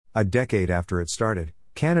A decade after it started,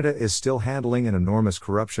 Canada is still handling an enormous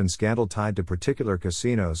corruption scandal tied to particular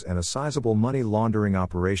casinos and a sizable money laundering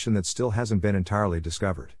operation that still hasn't been entirely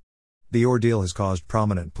discovered. The ordeal has caused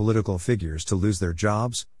prominent political figures to lose their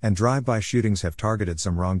jobs, and drive-by shootings have targeted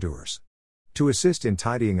some wrongdoers. To assist in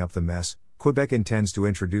tidying up the mess, Quebec intends to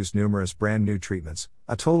introduce numerous brand new treatments,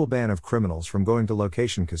 a total ban of criminals from going to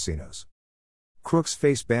location casinos. Crooks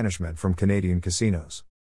face banishment from Canadian casinos.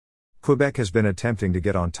 Quebec has been attempting to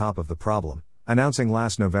get on top of the problem, announcing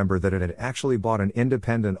last November that it had actually bought an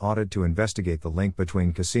independent audit to investigate the link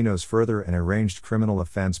between casinos further and arranged criminal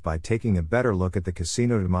offense by taking a better look at the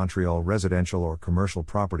Casino de Montreal residential or commercial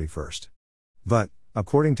property first. But,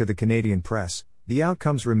 according to the Canadian press, the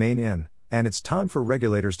outcomes remain in, and it's time for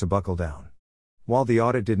regulators to buckle down. While the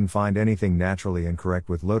audit didn't find anything naturally incorrect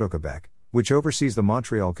with Loto-Quebec, which oversees the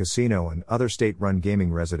Montreal Casino and other state-run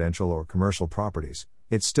gaming residential or commercial properties,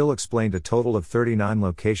 it still explained a total of 39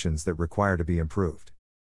 locations that require to be improved.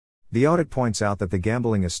 The audit points out that the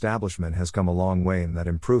gambling establishment has come a long way and that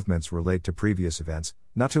improvements relate to previous events,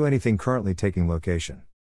 not to anything currently taking location.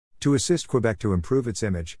 To assist Quebec to improve its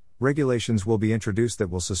image, regulations will be introduced that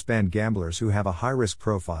will suspend gamblers who have a high-risk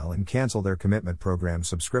profile and cancel their commitment program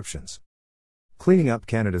subscriptions. Cleaning up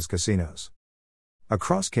Canada's casinos.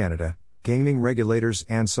 Across Canada, gaming regulators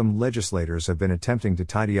and some legislators have been attempting to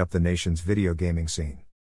tidy up the nation's video gaming scene.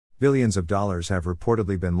 Billions of dollars have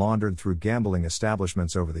reportedly been laundered through gambling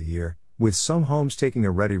establishments over the year, with some homes taking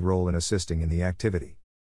a ready role in assisting in the activity.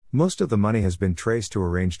 Most of the money has been traced to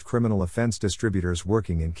arranged criminal offense distributors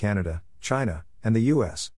working in Canada, China, and the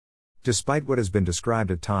US. Despite what has been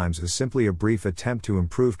described at times as simply a brief attempt to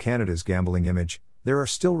improve Canada's gambling image, there are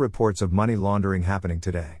still reports of money laundering happening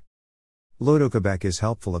today. Loto-Quebec is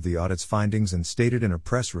helpful of the audit's findings and stated in a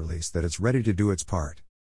press release that it's ready to do its part.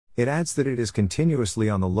 It adds that it is continuously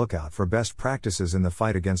on the lookout for best practices in the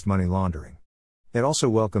fight against money laundering. It also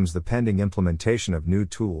welcomes the pending implementation of new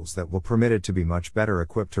tools that will permit it to be much better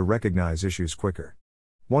equipped to recognize issues quicker.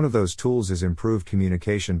 One of those tools is improved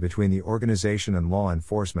communication between the organization and law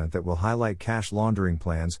enforcement that will highlight cash laundering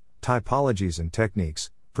plans, typologies and techniques,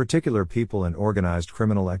 particular people and organized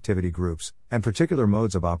criminal activity groups, and particular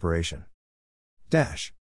modes of operation.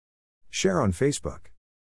 Share on Facebook.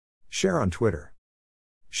 Share on Twitter.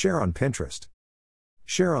 Share on Pinterest.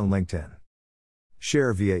 Share on LinkedIn.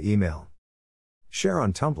 Share via email. Share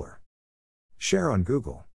on Tumblr. Share on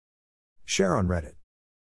Google. Share on Reddit.